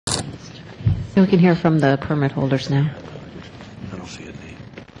We can hear from the permit holders now. I don't see a name.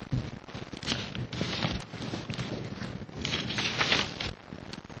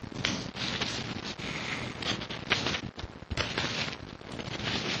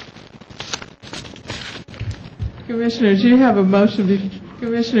 Commissioners, you have a motion.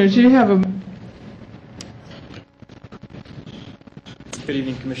 Commissioners, you have a. Good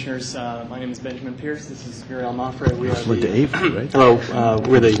evening, Commissioners. My name is Benjamin Pierce. This is Muriel Moffre. We are Linda Avery, right?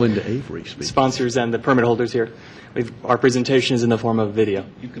 we're the Linda Avery speaking. sponsors and the permit holders here. Our presentation is in the form of video.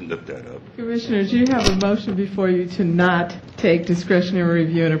 You can look that up. Commissioners, you have a motion before you to not take discretionary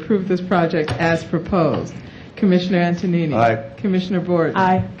review and approve this project as proposed. Commissioner Antonini. Aye. Commissioner Borden.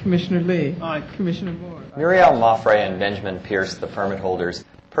 Aye. Commissioner Lee. Aye. Commissioner Moore. Muriel Moffre and Benjamin Pierce, the permit holders,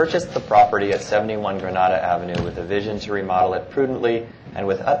 purchased the property at 71 Granada Avenue with a vision to remodel it prudently and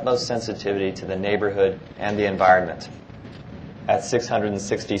with utmost sensitivity to the neighborhood and the environment. At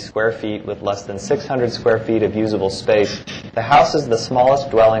 660 square feet with less than 600 square feet of usable space, the house is the smallest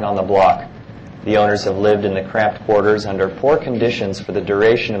dwelling on the block. The owners have lived in the cramped quarters under poor conditions for the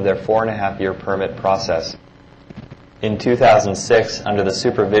duration of their 4.5-year permit process. In 2006, under the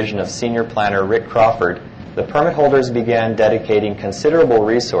supervision of senior planner Rick Crawford, the permit holders began dedicating considerable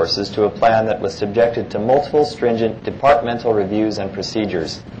resources to a plan that was subjected to multiple stringent departmental reviews and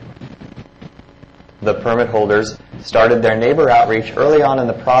procedures. The permit holders started their neighbor outreach early on in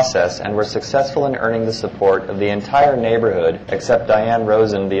the process and were successful in earning the support of the entire neighborhood except Diane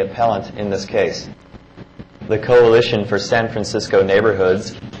Rosen, the appellant in this case. The Coalition for San Francisco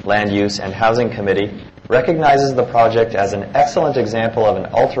Neighborhoods, Land Use and Housing Committee recognizes the project as an excellent example of an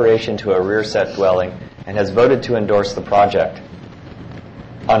alteration to a rear set dwelling and has voted to endorse the project.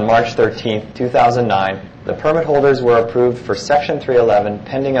 On March 13, 2009, the permit holders were approved for Section 311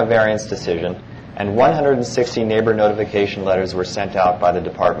 pending a variance decision, and 160 neighbor notification letters were sent out by the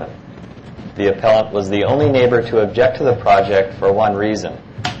department. The appellant was the only neighbor to object to the project for one reason: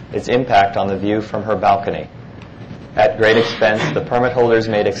 its impact on the view from her balcony. At great expense, the permit holders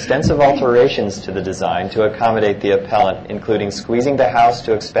made extensive alterations to the design to accommodate the appellant, including squeezing the house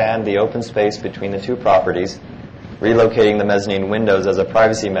to expand the open space between the two properties, relocating the mezzanine windows as a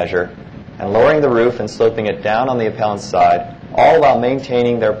privacy measure, and lowering the roof and sloping it down on the appellant's side, all while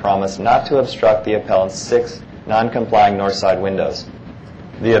maintaining their promise not to obstruct the appellant's 6 non-complying north side windows.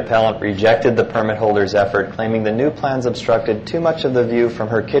 The appellant rejected the permit holder's effort, claiming the new plans obstructed too much of the view from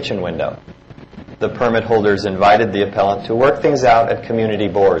her kitchen window. The permit holders invited the appellant to work things out at community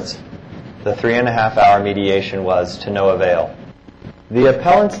boards. The 3.5-hour mediation was to no avail. The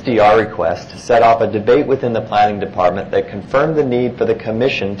appellant's DR request set off a debate within the planning department that confirmed the need for the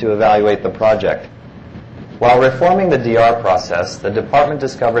commission to evaluate the project. While reforming the DR process, the department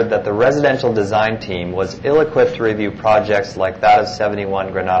discovered that the residential design team was ill-equipped to review projects like that of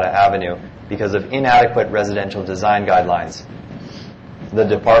 71 Granada Avenue because of inadequate residential design guidelines. The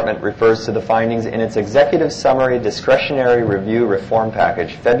department refers to the findings in its Executive Summary Discretionary Review Reform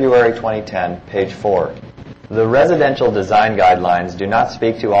Package, February 2010, page 4. The residential design guidelines do not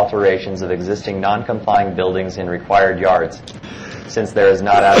speak to alterations of existing non-complying buildings in required yards. Since there is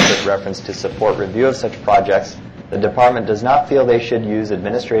not adequate reference to support review of such projects, the department does not feel they should use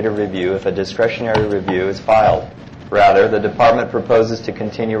administrative review if a discretionary review is filed. Rather, the department proposes to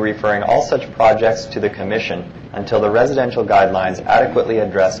continue referring all such projects to the Commission until the residential guidelines adequately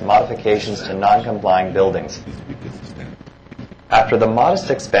address modifications to non-complying buildings. After the modest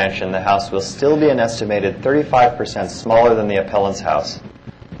expansion, the house will still be an estimated 35% smaller than the appellant's house.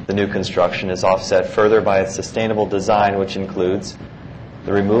 The new construction is offset further by its sustainable design, which includes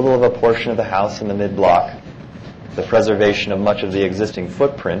the removal of a portion of the house in the mid-block, the preservation of much of the existing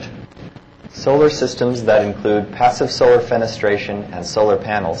footprint, solar systems that include passive solar fenestration and solar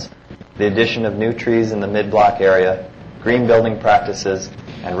panels, the addition of new trees in the mid-block area, green building practices,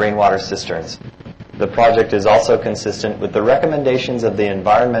 and rainwater cisterns. The project is also consistent with the recommendations of the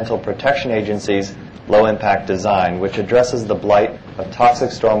Environmental Protection Agency's low-impact design, which addresses the blight of toxic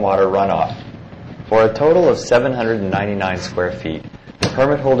stormwater runoff. For a total of 799 square feet, the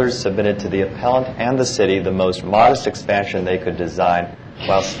permit holders submitted to the appellant and the city the most modest expansion they could design,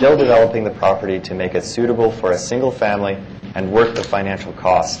 while still developing the property to make it suitable for a single family and worth the financial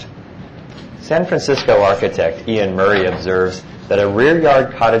cost. San Francisco architect Ian Murray observes that a rear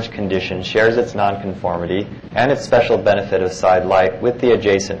yard cottage condition shares its nonconformity and its special benefit of side light with the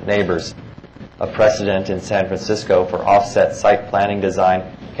adjacent neighbors. A precedent in San Francisco for offset site planning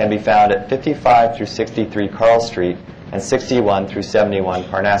design can be found at 55 through 63 Carl Street and 61 through 71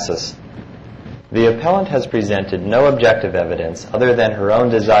 Parnassus. The appellant has presented no objective evidence other than her own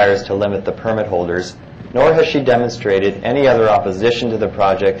desires to limit the permit holders, nor has she demonstrated any other opposition to the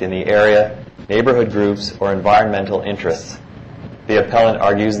project in the area, neighborhood groups, or environmental interests. The appellant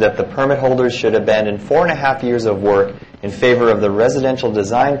argues that the permit holders should abandon 4.5 years of work in favor of the residential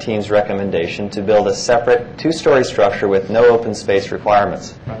design team's recommendation to build a separate two-story structure with no open space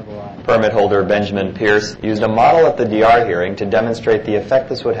requirements. Permit holder Benjamin Pierce used a model at the DR hearing to demonstrate the effect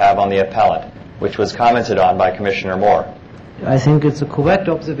this would have on the appellant, which was commented on by Commissioner Moore. I think it's a correct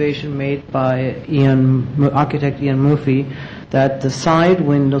observation made by architect Ian Murphy that the side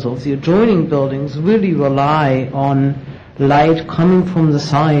windows of the adjoining buildings really rely on light coming from the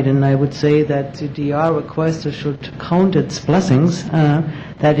side, and I would say that the DR requester should count its blessings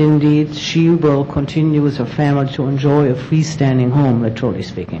that indeed she will continue with her family to enjoy a freestanding home, literally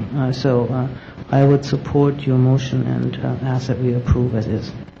speaking. So I would support your motion and ask that we approve as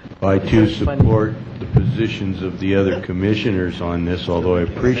is. I too support the positions of the other commissioners on this, although I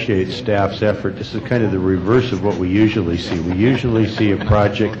appreciate staff's effort. This is kind of the reverse of what we usually see. We usually see a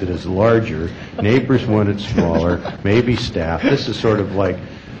project that is larger, neighbors want it smaller, maybe staff. This is sort of like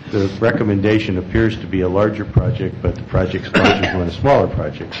the recommendation appears to be a larger project, but the project sponsors want a smaller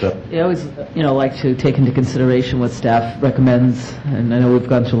project. So I always, like to take into consideration what staff recommends, and I know we've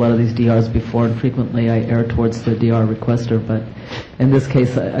gone through a lot of these DRs before, and frequently I err towards the DR requester, but in this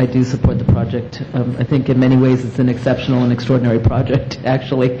case, I do support the project. I think in many ways it's an exceptional and extraordinary project,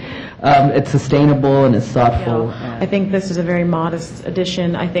 actually. It's sustainable and it's thoughtful. I think this is a very modest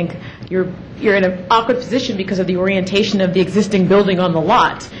addition. I think you're in an awkward position because of the orientation of the existing building on the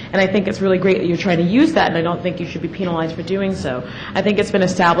lot. And I think it's really great that you're trying to use that, and I don't think you should be penalized for doing so. I think it's been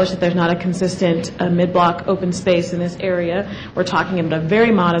established that there's not a consistent mid-block open space in this area. We're talking about a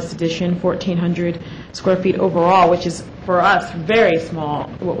very modest addition, 1,400 square feet overall, which is, for us, very small,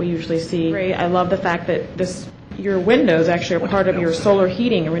 what we usually see. I love the fact that your windows actually are part of your solar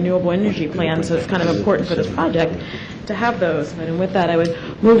heating and renewable energy plan, so it's kind of important for this project to have those. And with that, I would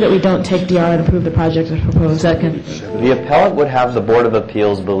move that we don't take DR and approve the project as proposed. Second. The appellant would have the Board of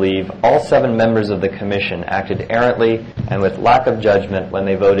Appeals believe all 7 members of the Commission acted errantly and with lack of judgment when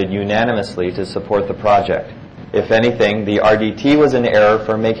they voted unanimously to support the project. If anything, the RDT was in error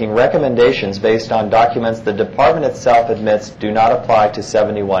for making recommendations based on documents the Department itself admits do not apply to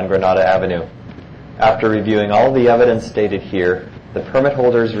 71 Granada Avenue. After reviewing all the evidence stated here, the permit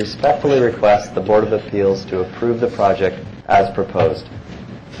holders respectfully request the Board of Appeals to approve the project as proposed.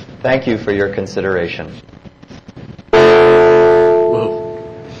 Thank you for your consideration.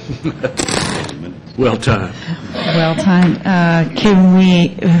 well timed. Well timed. Can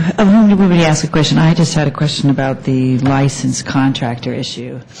we, everybody ask a question? I just had a question about the licensed contractor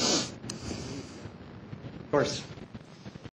issue. Of course.